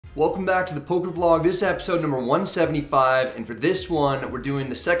Welcome back to the poker vlog. This is episode number 175, and for this one, we're doing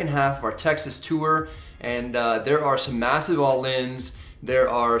the second half of our Texas tour, and there are some massive all-ins. There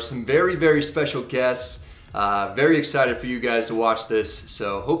are some very, very special guests. Very excited for you guys to watch this,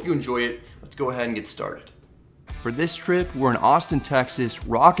 so hope you enjoy it. Let's go ahead and get started. For this trip, we're in Austin, Texas,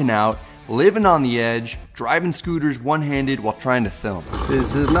 rocking out, living on the edge, driving scooters one-handed while trying to film.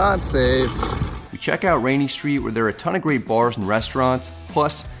 This is not safe. We check out Rainy Street, where there are a ton of great bars and restaurants,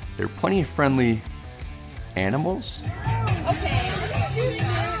 plus there are plenty of friendly animals. Okay,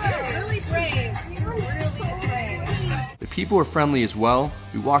 really brave. Really brave. The people are friendly as well.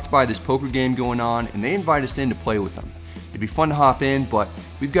 We walked by this poker game going on, and they invited us in to play with them. It'd be fun to hop in, but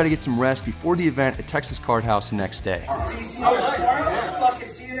we've got to get some rest before the event at Texas Card House the next day.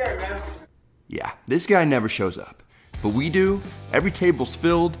 Yeah, this guy never shows up. But we do. Every table's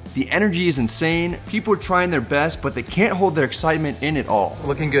filled, the energy is insane, people are trying their best, but they can't hold their excitement in at all.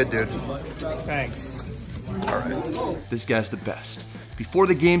 Looking good, dude. Thanks. Alright, this guy's the best. Before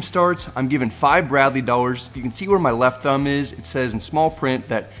the game starts, I'm given 5 Bradley dollars. You can see where my left thumb is. It says in small print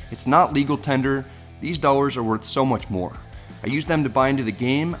that it's not legal tender. These dollars are worth so much more. I use them to buy into the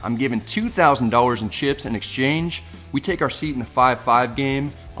game. I'm given $2,000 in chips in exchange. We take our seat in the 5-5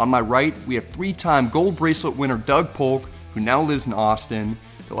 game. On my right, we have 3-time gold bracelet winner Doug Polk, who now lives in Austin.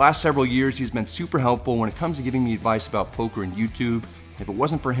 The last several years, he's been super helpful when it comes to giving me advice about poker and YouTube. If it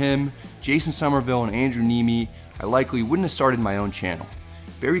wasn't for him, Jason Somerville, and Andrew Nemi, I likely wouldn't have started my own channel.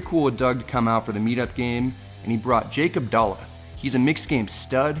 Very cool of Doug to come out for the meetup game, and he brought Jake Abdallah. He's a mixed game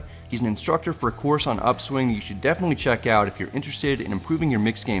stud. He's an instructor for a course on Upswing that you should definitely check out if you're interested in improving your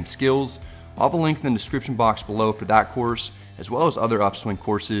mixed game skills. I'll have a link in the description box below for that course, as well as other Upswing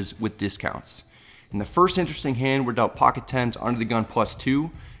courses with discounts. In the first interesting hand, we're dealt pocket 10s under the gun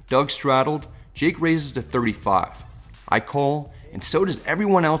 +2. Doug straddled, Jake raises to 35. I call, and so does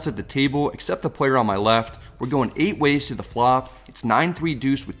everyone else at the table except the player on my left. We're going 8 ways to the flop. It's 9-3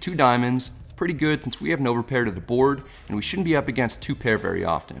 deuce with 2 diamonds. It's pretty good since we have an overpair to the board, and we shouldn't be up against 2 pair very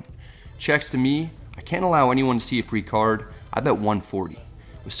often. Checks to me. I can't allow anyone to see a free card. I bet 140.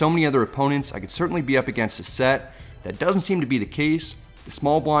 With so many other opponents, I could certainly be up against a set. That doesn't seem to be the case. The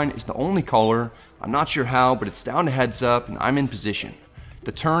small blind is the only caller. I'm not sure how, but it's down to heads up, and I'm in position.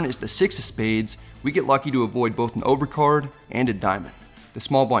 The turn is the 6 of spades. We get lucky to avoid both an overcard and a diamond. The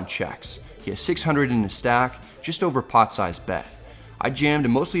small blind checks. He has 600 in his stack, just over pot size bet. I jam to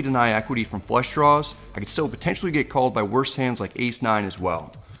mostly deny equity from flush draws. I could still potentially get called by worse hands like ace-9 as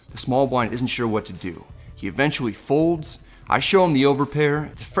well. The small blind isn't sure what to do. He eventually folds. I show him the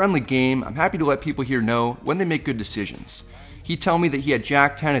overpair. It's a friendly game. I'm happy to let people here know when they make good decisions. He told me that he had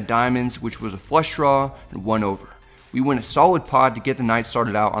Jack-10 of diamonds, which was a flush draw and 1 over. We win a solid pod to get the night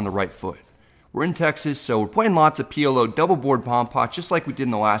started out on the right foot. We're in Texas, so we're playing lots of PLO double board bomb pot just like we did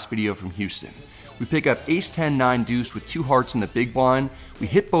in the last video from Houston. We pick up ace-10 9 deuce with 2 hearts in the big blind. We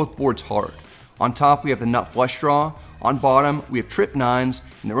hit both boards hard. On top we have the nut flush draw. On bottom, we have trip 9s,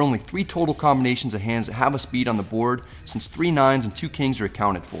 and there are only 3 total combinations of hands that have us beat on the board, since 3 9s and 2 kings are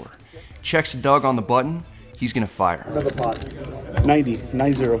accounted for. Checks Doug on the button, he's gonna fire. Another pot. 90.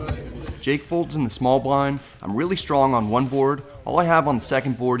 Jake folds in the small blind. I'm really strong on one board. All I have on the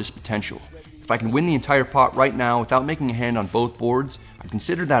second board is potential. If I can win the entire pot right now without making a hand on both boards, I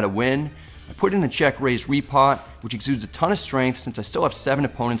consider that a win. I put in the check raise repot, which exudes a ton of strength since I still have 7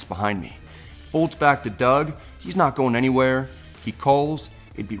 opponents behind me. Folds back to Doug. He's not going anywhere. He calls.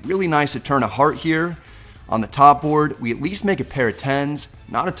 It'd be really nice to turn a heart here. On the top board, we at least make a pair of 10s.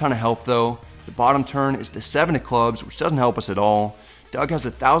 Not a ton of help though. The bottom turn is the 7 of clubs, which doesn't help us at all. Doug has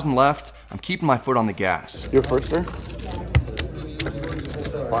 1,000 left. I'm keeping my foot on the gas. You're first, sir?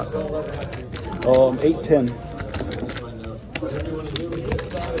 8-10.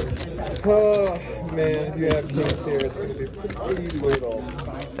 Oh, man, if you have kings here, it's going to be pretty brutal.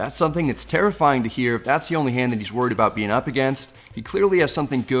 That's something that's terrifying to hear if that's the only hand that he's worried about being up against. He clearly has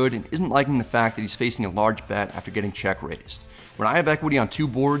something good and isn't liking the fact that he's facing a large bet after getting check raised. When I have equity on 2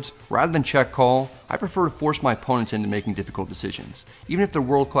 boards, rather than check call, I prefer to force my opponents into making difficult decisions, even if they're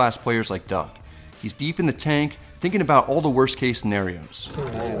world-class players like Doug. He's deep in the tank, thinking about all the worst-case scenarios.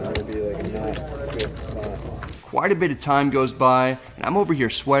 Quite a bit of time goes by, and I'm over here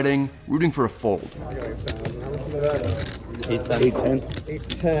sweating, rooting for a fold. 8-10.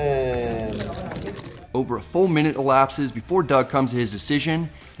 8-10. Over a full minute elapses before Doug comes to his decision,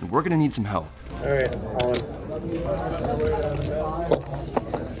 and we're gonna need some help. Alright, Owen.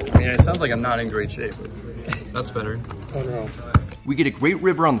 Yeah, it sounds like I'm not in great shape. That's better. Oh no. We get a great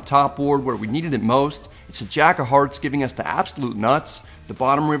river on the top board where we needed it most. It's a jack of hearts giving us the absolute nuts. The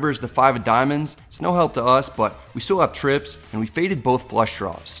bottom river is the 5 of diamonds. It's no help to us, but we still have trips, and we faded both flush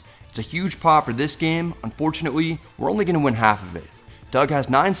draws. It's a huge pot for this game. Unfortunately, we're only going to win half of it. Doug has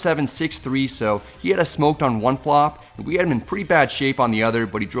 9-7, 6-3, so he had us smoked on one flop, and we had him in pretty bad shape on the other,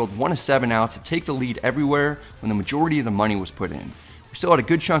 but he drilled 1 of 7 out to take the lead everywhere when the majority of the money was put in. We still had a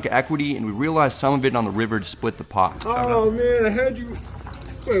good chunk of equity, and we realized some of it on the river to split the pot. Oh man, I had you.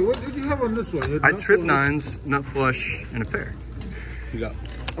 Wait, what did you have on this one? I tripped 9s, nut flush, and a pair.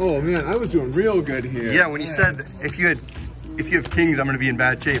 Oh man, I was doing real good here. Yeah, when you said if you have kings, I'm gonna be in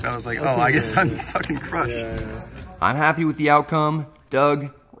bad shape, I was like, oh, I guess I'm fucking crushed. Yeah. I'm happy with the outcome.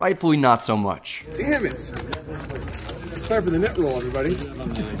 Doug, rightfully not so much. Damn it. Time for the net roll, everybody.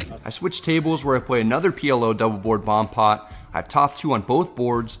 I switched tables where I play another PLO double board bomb pot. I have top 2 on both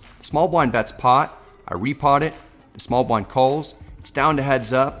boards. The small blind bets pot. I repot it. The small blind calls. It's down to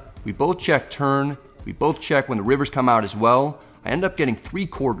heads up. We both check turn. We both check when the rivers come out as well. I end up getting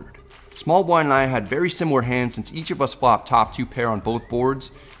 3-quartered. The small blind and I had very similar hands since each of us flopped top 2 pair on both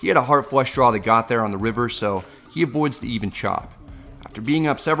boards. He had a heart flush draw that got there on the river, so he avoids the even chop. After being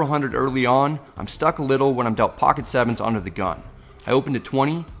up several hundred early on, I'm stuck a little when I'm dealt pocket 7s under the gun. I opened at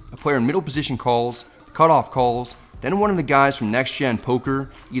 20, a player in middle position calls, the cutoff calls, then one of the guys from Next Gen Poker,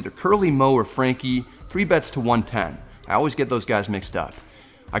 either Curly Mo or Frankie, 3 bets to 110. I always get those guys mixed up.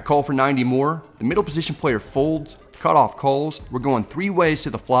 I call for 90 more, the middle position player folds, cutoff calls, we're going 3 ways to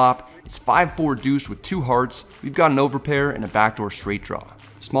the flop, it's 5-4 deuce with 2 hearts, we've got an overpair and a backdoor straight draw.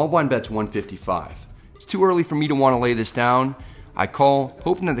 Small blind bets 155. It's too early for me to want to lay this down. I call,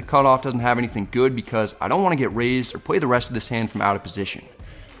 hoping that the cutoff doesn't have anything good because I don't want to get raised or play the rest of this hand from out of position.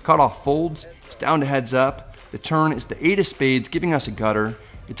 Cutoff folds, it's down to heads up. The turn is the 8 of spades giving us a gutter.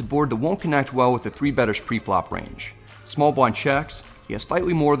 It's a board that won't connect well with the 3-betters pre-flop range. Small blind checks, he has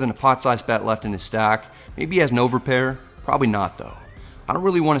slightly more than a pot-sized bet left in his stack. Maybe he has an overpair, probably not though. I don't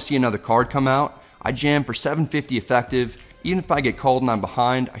really want to see another card come out. I jam for 750 effective. Even if I get called and I'm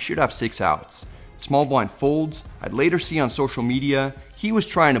behind, I should have 6 outs. Small blind folds. I'd later see on social media, he was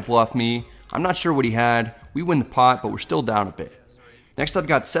trying to bluff me. I'm not sure what he had. We win the pot, but we're still down a bit. Next I've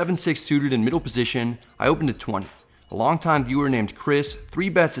got 7-6 suited in middle position. I opened at 20. A longtime viewer named Chris, 3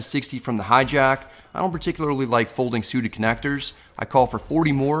 bets to 60 from the hijack. I don't particularly like folding suited connectors. I call for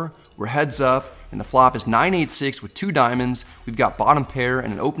 40 more. We're heads up, and the flop is 9-8-6 with 2 diamonds. We've got bottom pair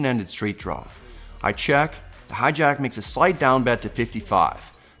and an open-ended straight draw. I check. The hijack makes a slight down bet to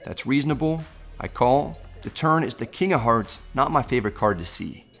 55. That's reasonable. I call. The turn is the king of hearts, not my favorite card to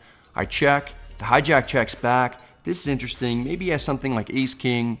see. I check. The hijack checks back. This is interesting. Maybe he has something like ace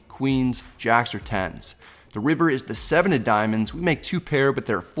king, queens, jacks, or 10s. The river is the 7 of diamonds. We make 2 pair, but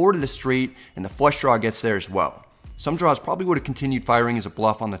there are 4 to the straight, and the flush draw gets there as well. Some draws probably would have continued firing as a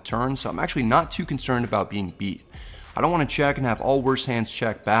bluff on the turn, so I'm actually not too concerned about being beat. I don't want to check and have all worse hands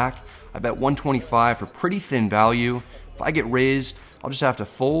check back. I bet 125 for pretty thin value. If I get raised, I'll just have to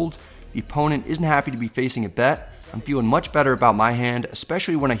fold. The opponent isn't happy to be facing a bet. I'm feeling much better about my hand,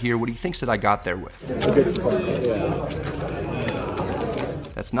 especially when I hear what he thinks that I got there with.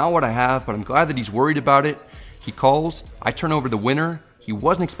 That's not what I have, but I'm glad that he's worried about it. He calls, I turn over the winner. He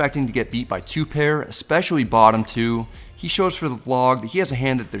wasn't expecting to get beat by 2 pair, especially bottom 2. He shows for the vlog that he has a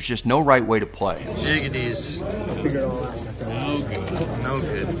hand that there's just no right way to play. Jiggities. No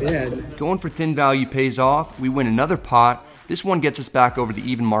good. Yeah. Going for thin value pays off. We win another pot. This one gets us back over the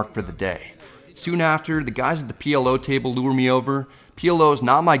even mark for the day. Soon after, the guys at the PLO table lure me over. PLO is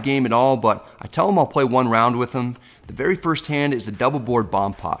not my game at all, but I tell them I'll play 1 round with them. The very first hand is a double board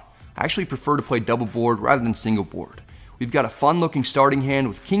bomb pot. I actually prefer to play double board rather than single board. We've got a fun looking starting hand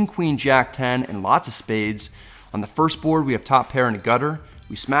with king, queen, jack, 10, and lots of spades. On the first board, we have top pair and a gutter.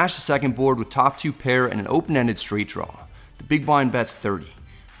 We smash the second board with top 2 pair and an open-ended straight draw. The big blind bets 30.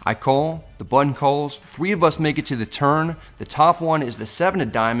 I call, the button calls, 3 of us make it to the turn. The top one is the 7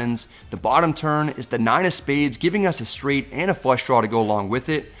 of diamonds. The bottom turn is the 9 of spades, giving us a straight and a flush draw to go along with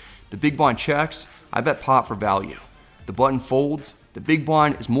it. The big blind checks. I bet pot for value. The button folds. The big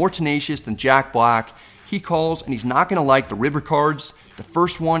blind is more tenacious than Jack Black. He calls, and he's not going to like the river cards. The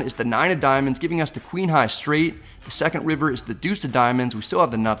first one is the 9 of diamonds, giving us the queen high straight. The second river is the deuce of diamonds. We still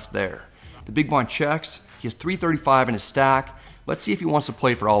have the nuts there. The big blind checks. He has 335 in his stack. Let's see if he wants to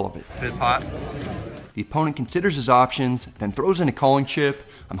play for all of it. Good pot. The opponent considers his options, then throws in a calling chip.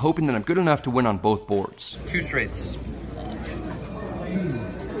 I'm hoping that I'm good enough to win on both boards. 2 straights.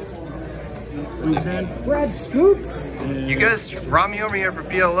 Brad Scoops? You guys brought me over here for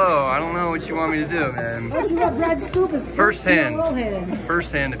PLO. I don't know what you want me to do, man. What you got Brad Scoop is First hand. PLO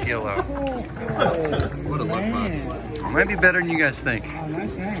First hand of PLO. What a luck box. I might be better than you guys think. Oh,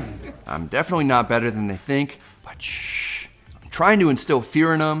 nice hand. I'm definitely not better than they think, but shh. I'm trying to instill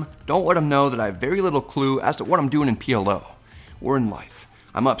fear in them, don't let them know that I have very little clue as to what I'm doing in PLO or in life.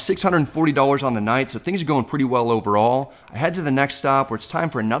 I'm up $640 on the night, so things are going pretty well overall. I head to the next stop where it's time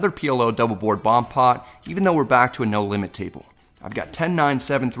for another PLO double board bomb pot, even though we're back to a no limit table. I've got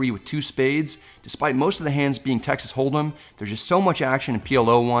 10-9-7-3 with 2 spades. Despite most of the hands being Texas Hold'em, there's just so much action in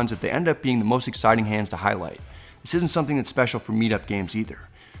PLO ones that they end up being the most exciting hands to highlight. This isn't something that's special for meetup games either.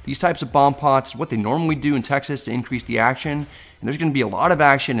 These types of bomb pots is what they normally do in Texas to increase the action, and there's going to be a lot of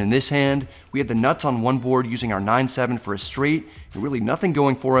action in this hand. We have the nuts on one board using our 9-7 for a straight, and really nothing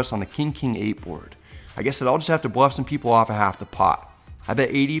going for us on the King-King 8 board. I guess that I'll just have to bluff some people off of half the pot. I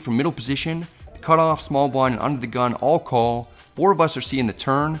bet 80 from middle position, the cutoff, small blind, and under the gun all call. 4 of us are seeing the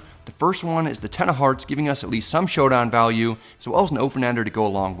turn. The first one is the 10 of hearts, giving us at least some showdown value, as well as an open-ender to go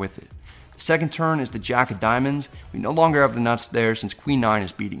along with it. The second turn is the jack of diamonds. We no longer have the nuts there since queen 9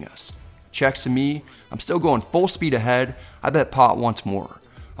 is beating us. Checks to me. I'm still going full speed ahead. I bet pot once more.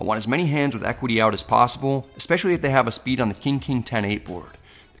 I want as many hands with equity out as possible, especially if they have a speed on the King-King 10-8 board.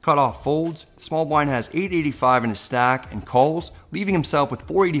 The cutoff folds. The small blind has 885 in his stack and calls, leaving himself with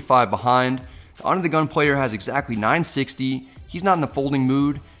 485 behind. The under the gun player has exactly 960. He's not in the folding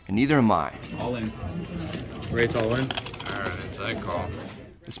mood, and neither am I. All in. Raise all in. Alright, I call.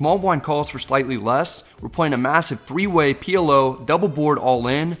 The small blind calls for slightly less. We're playing a massive 3-way PLO double board all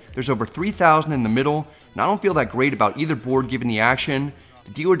in. There's over 3,000 in the middle, and I don't feel that great about either board given the action.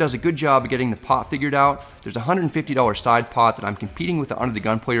 The dealer does a good job of getting the pot figured out. There's a $150 side pot that I'm competing with the under the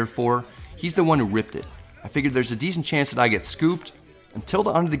gun player for. He's the one who ripped it. I figured there's a decent chance that I get scooped until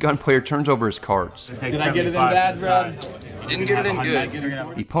the under the gun player turns over his cards. Did I get it in bad, Brad? You didn't get it in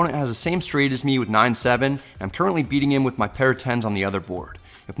good. The opponent has the same straight as me with 9-7, and I'm currently beating him with my pair of 10s on the other board.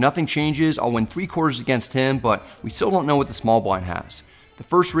 If nothing changes, I'll win 3/4 against him, but we still don't know what the small blind has. The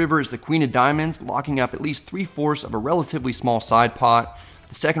first river is the queen of diamonds, locking up at least 3/4 of a relatively small side pot.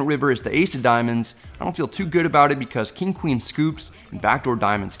 The second river is the ace of diamonds. I don't feel too good about it because king-queen scoops and backdoor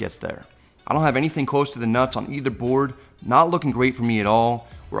diamonds gets there. I don't have anything close to the nuts on either board. Not looking great for me at all.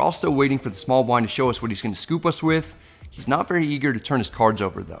 We're all still waiting for the small blind to show us what he's going to scoop us with. He's not very eager to turn his cards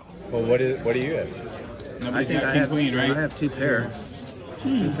over though. Well, what do you have? I think I have queen, right? I have 2 pair.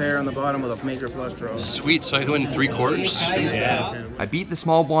 2 pair on the bottom with a major flush draw. Sweet, so I win 3/4? Yeah. I beat the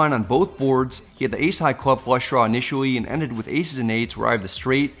small blind on both boards. He had the ace-high club flush draw initially and ended with aces and 8s where I have the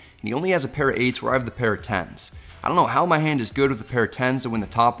straight, and he only has a pair of 8s where I have the pair of 10s. I don't know how my hand is good with a pair of 10s to win the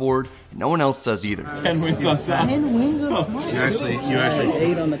top board, and no one else does either. 10 wins on top. 10 wins on You actually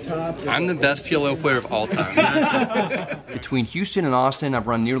 8 on the top. I'm the best PLO player of all time. Between Houston and Austin, I've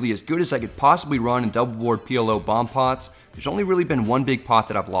run nearly as good as I could possibly run in double board PLO bomb pots. There's only really been one big pot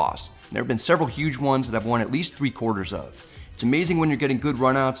that I've lost. And there have been several huge ones that I've won at least 3/4 of. It's amazing when you're getting good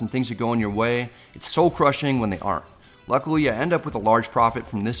runouts and things are going your way. It's soul crushing when they aren't. Luckily, I end up with a large profit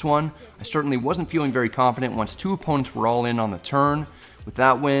from this one. I certainly wasn't feeling very confident once 2 opponents were all in on the turn. With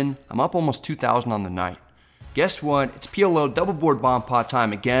that win, I'm up almost 2,000 on the night. Guess what? It's PLO double board bomb pot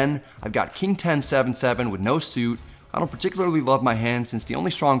time again. I've got King 10 7-7 with no suit. I don't particularly love my hand since the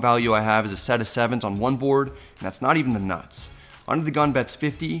only strong value I have is a set of 7s on one board, and that's not even the nuts. Under the gun bets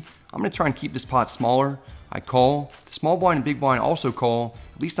 50. I'm going to try and keep this pot smaller. I call. The small blind and big blind also call.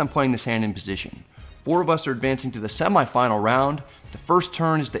 At least I'm playing this hand in position. 4 of us are advancing to the semi-final round. The first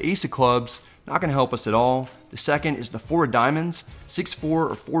turn is the ace of clubs. Not going to help us at all. The second is the 4 of diamonds. 6-4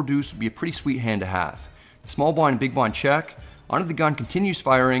 or 4 deuce would be a pretty sweet hand to have. The small blind and big blind check. Under the gun continues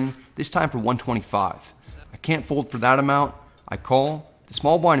firing, this time for 125. I can't fold for that amount. I call. The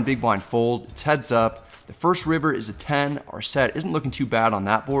small blind and big blind fold. It's heads up. The first river is a 10. Our set isn't looking too bad on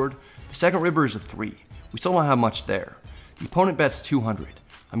that board. The second river is a 3. We still don't have much there. The opponent bets 200.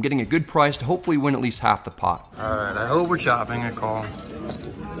 I'm getting a good price to hopefully win at least half the pot. Alright, I hope we're chopping. I call.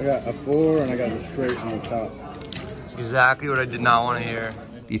 I got a 4 and I got a straight on the top. That's exactly what I did not want to hear.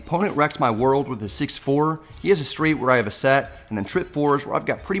 The opponent wrecks my world with a 6-4. He has a straight where I have a set, and then trip 4s where I've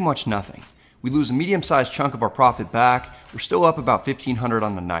got pretty much nothing. We lose a medium-sized chunk of our profit back. We're still up about 1,500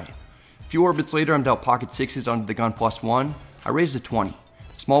 on the night. A few orbits later, I'm dealt pocket 6s under the gun +1. I raise to 20.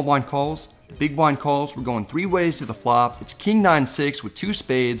 Small blind calls. The big blind calls. We're going 3 ways to the flop. It's King 9-6 with 2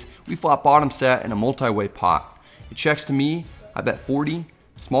 spades. We flop bottom set in a multi-way pot. It checks to me. I bet 40.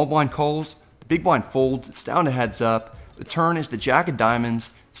 Small blind calls. The big blind folds. It's down to heads up. The turn is the jack of diamonds.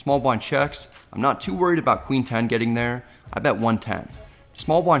 Small blind checks. I'm not too worried about queen 10 getting there. I bet 110.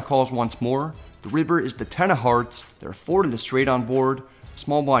 Small blind calls once more. The river is the 10 of hearts. There are 4 to the straight on board.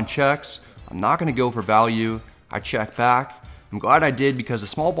 Small blind checks. I'm not going to go for value. I check back. I'm glad I did because the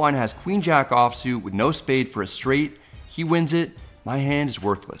small blind has queen jack offsuit with no spade for a straight. He wins it. My hand is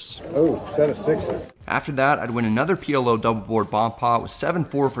worthless. Oh, set of sixes. After that, I'd win another PLO double board bomb pot with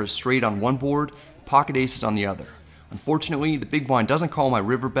 7-4 for a straight on one board, pocket aces on the other. Unfortunately, the big blind doesn't call my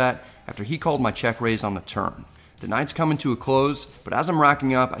river bet after he called my check raise on the turn. The night's coming to a close, but as I'm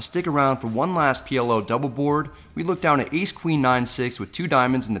racking up, I stick around for one last PLO double board. We look down at ace queen 9-6 with 2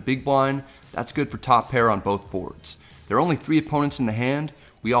 diamonds in the big blind. That's good for top pair on both boards. There are only 3 opponents in the hand.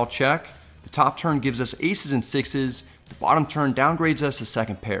 We all check. The top turn gives us aces and sixes. The bottom turn downgrades us to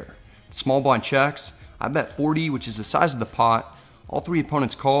second pair. The small blind checks. I bet 40, which is the size of the pot. All 3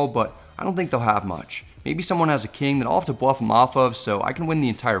 opponents call, but I don't think they'll have much. Maybe someone has a king that I'll have to bluff them off of, so I can win the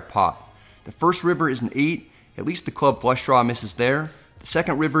entire pot. The first river is an 8. At least the club flush draw misses there. The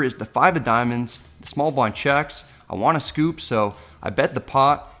second river is the 5 of diamonds. The small blind checks. I want to scoop, so I bet the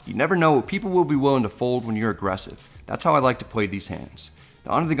pot. You never know what people will be willing to fold when you're aggressive. That's how I like to play these hands.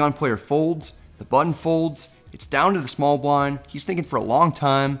 The under the gun player folds. The button folds. It's down to the small blind. He's thinking for a long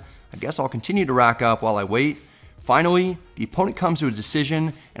time. I guess I'll continue to rack up while I wait. Finally, the opponent comes to a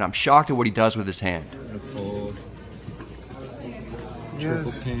decision, and I'm shocked at what he does with his hand. Fold.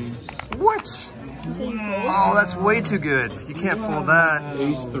 Triple kings. What? So you fold? Oh, that's way too good. You can't fold that.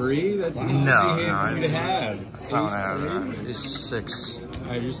 Ace 3? That's an easy No, hand for you to have. That's not what I have. It's 6.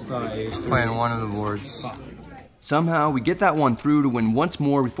 I just thought ace 3. Playing one of the boards. Somehow, we get that one through to win once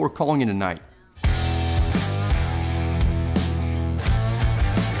more before calling it a night.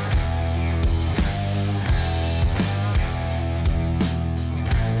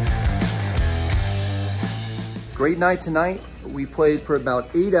 Great night tonight. We played for about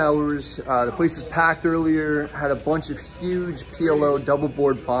 8 hours. The place was packed earlier, had a bunch of huge PLO double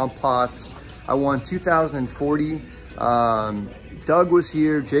board bomb pots. I won 2,040. Doug was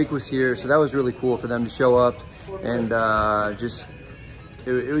here, Jake was here, so that was really cool for them to show up. And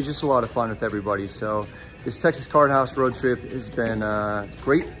it was just a lot of fun with everybody. So this Texas Card House road trip has been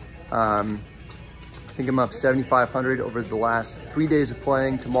great. I think I'm up 7,500 over the last 3 days of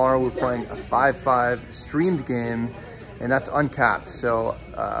playing. Tomorrow we're playing a 5-5 streamed game, and that's uncapped. So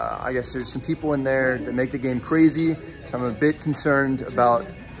I guess there's some people in there that make the game crazy. So I'm a bit concerned about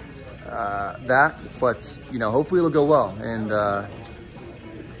that, but you know, hopefully it'll go well. And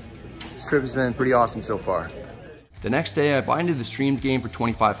this trip has been pretty awesome so far. The next day I buy into the streamed game for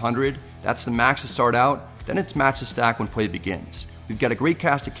 2,500. That's the max to start out. Then it's match to stack when play begins. We've got a great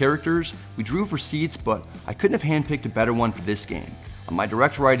cast of characters. We drew for seats, but I couldn't have handpicked a better one for this game. On my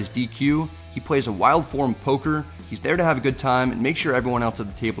direct right is DQ. He plays a wild form of poker. He's there to have a good time and make sure everyone else at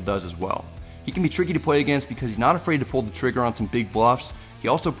the table does as well. He can be tricky to play against because he's not afraid to pull the trigger on some big bluffs. He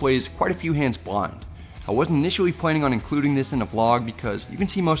also plays quite a few hands blind. I wasn't initially planning on including this in a vlog because you can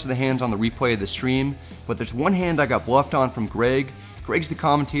see most of the hands on the replay of the stream, but there's one hand I got bluffed on from Greg. Greg's the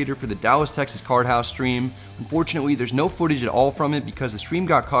commentator for the Dallas, Texas Card House stream. Unfortunately, there's no footage at all from it because the stream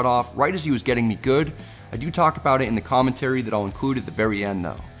got cut off right as he was getting me good. I do talk about it in the commentary that I'll include at the very end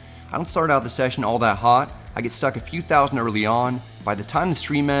though. I don't start out the session all that hot. I get stuck a few thousand early on. By the time the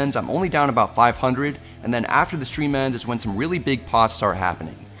stream ends, I'm only down about 500, and then after the stream ends is when some really big pots start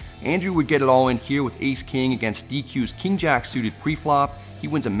happening. Andrew would get it all in here with Ace King against DQ's King Jack suited preflop. He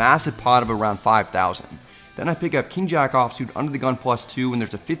wins a massive pot of around 5,000. Then I pick up King Jack offsuit under the gun +2 when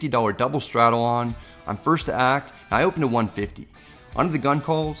there's a $50 double straddle on. I'm first to act, and I open to 150. Under the gun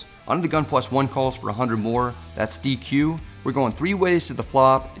calls, under the gun +1 calls for 100 more. That's DQ. We're going 3 ways to the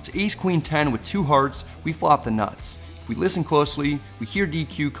flop. It's Ace Queen 10 with 2 hearts. We flop the nuts. If we listen closely, we hear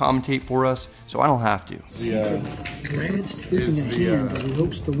DQ commentate for us, so I don't have to. Brad's taking a hand that he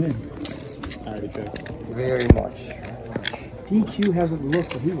hopes to win. Very much. DQ hasn't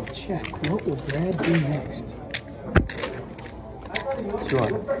looked, but he will check. What will Brad do next?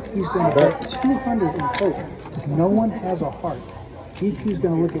 200. He's going to bet 200 in total. If no one has a heart, DQ's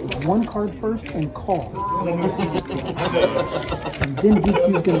going to look at one card first and call. And then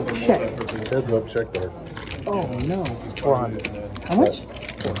DQ's going to check. Heads up, check there. Oh no. 400. How much?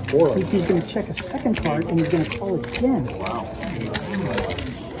 400. DQ's going to check a second card and he's going to call again.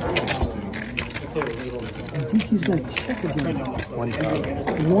 And DQ's going to check again.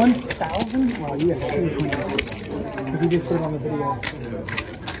 1,000. 1,000? Wow, you guys are huge. Because he just put it on the video.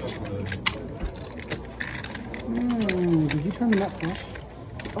 Did you turn me that flush?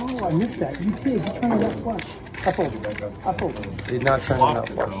 Oh, I missed that. You did. You turned me that flush. I folded. I folded. Did not turn it up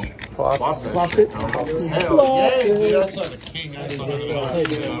flush. Flop. Flopped it.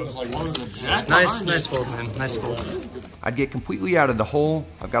 Nice fold, man. Nice fold. I'd get completely out of the hole.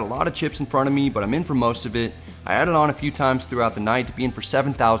 I've got a lot of chips in front of me, but I'm in for most of it. I added on a few times throughout the night to be in for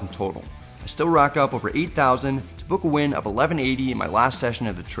 7,000 total. I still rack up over 8,000 to book a win of 1,180 in my last session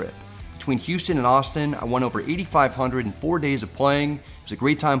of the trip. Between Houston and Austin, I won over 8,500 in 4 days of playing. It was a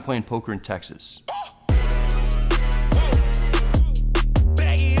great time playing poker in Texas.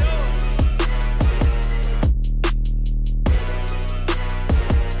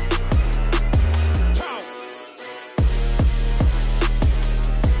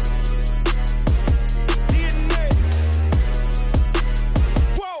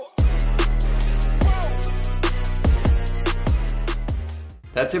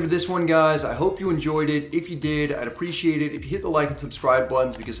 That's it for this one, guys. I hope you enjoyed it. If you did, I'd appreciate it if you hit the like and subscribe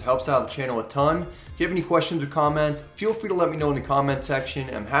buttons because it helps out the channel a ton. If you have any questions or comments, feel free to let me know in the comment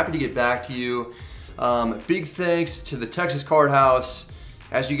section. I'm happy to get back to you. Big thanks to the Texas Card House.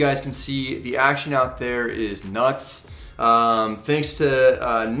 As you guys can see, the action out there is nuts. Thanks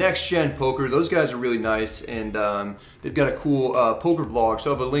to Next Gen Poker. Those guys are really nice, and they've got a cool poker vlog, so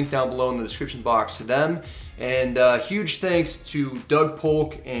I have a link down below in the description box to them. And huge thanks to Doug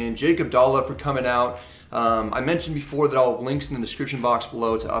Polk and Jacob Dalla for coming out. I mentioned before that I'll have links in the description box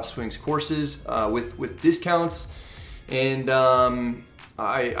below to Upswing's courses with discounts. And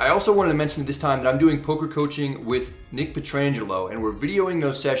I also wanted to mention at this time that I'm doing poker coaching with Nick Petrangelo, and we're videoing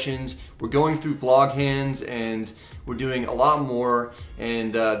those sessions. We're going through vlog hands, and we're doing a lot more.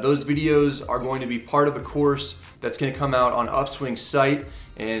 And those videos are going to be part of a course that's going to come out on Upswing's site.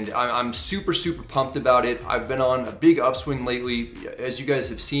 And I'm super, super pumped about it. I've been on a big upswing lately, as you guys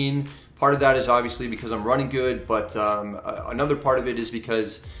have seen. Part of that is obviously because I'm running good, but another part of it is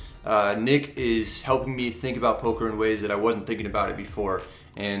because Nick is helping me think about poker in ways that I wasn't thinking about it before.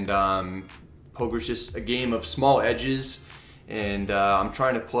 And poker's just a game of small edges, and I'm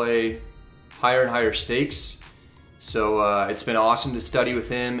trying to play higher and higher stakes. So it's been awesome to study with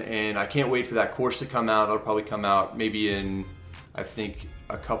him, and I can't wait for that course to come out. That'll probably come out maybe in, I think,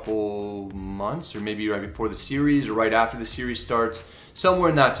 a couple months, or maybe right before the series or right after the series starts, somewhere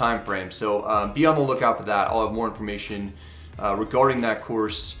in that time frame. So be on the lookout for that. I'll have more information regarding that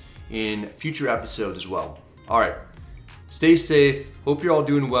course in future episodes as well. All right, stay safe. Hope you're all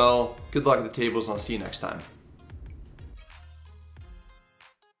doing well. Good luck at the tables, and I'll see you next time.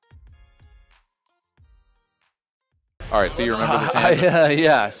 All right, so you remember this hand?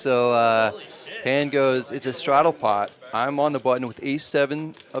 Yeah, so hand goes, it's a straddle pot. I'm on the button with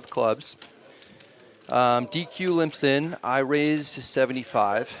ace-7 of clubs. DQ limps in. I raised to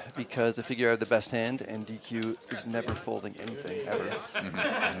 75 because I figure I have the best hand, and DQ is never folding anything, ever.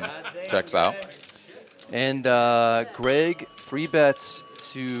 Checks out. And Greg free bets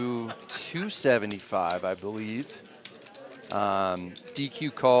to 275, I believe.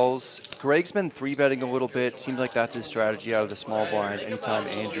 DQ calls. Greg's been 3-betting a little bit. Seems like that's his strategy out of the small blind. Anytime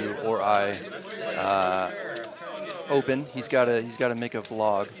Andrew or I open, he's got to make a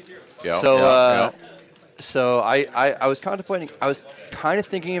vlog. Yep, so I was contemplating. I was kind of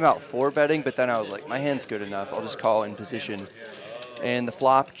thinking about 4-betting, but then I was like, my hand's good enough. I'll just call in position. And the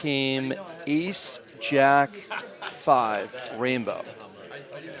flop came ace, jack, 5, rainbow.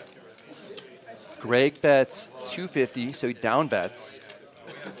 Greg bets 250, so he down bets.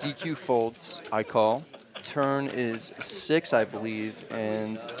 DQ folds, I call. Turn is 6, I believe,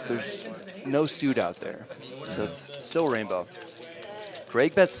 and there's no suit out there, so it's still rainbow.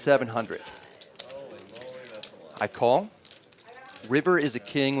 Greg bets 700. I call. River is a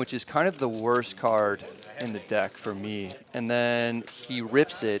king, which is kind of the worst card in the deck for me. And then he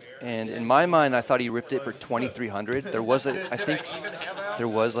rips it, and in my mind, I thought he ripped it for 2,300. There was I think there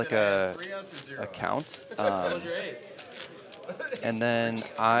was like a count. And then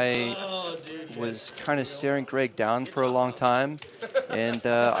I was kind of staring Greg down for a long time, and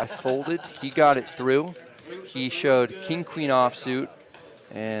I folded. He got it through. He showed king, queen offsuit,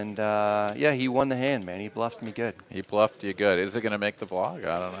 and yeah, he won the hand, man. He bluffed me good. He bluffed you good. Is it going to make the vlog?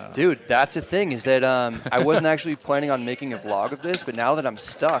 I don't know. Dude, that's the thing, is that I wasn't actually planning on making a vlog of this, but now that I'm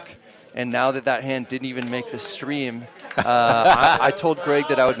stuck, and now that that hand didn't even make the stream, I told Greg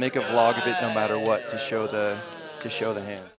that I would make a vlog of it no matter what to show the hand.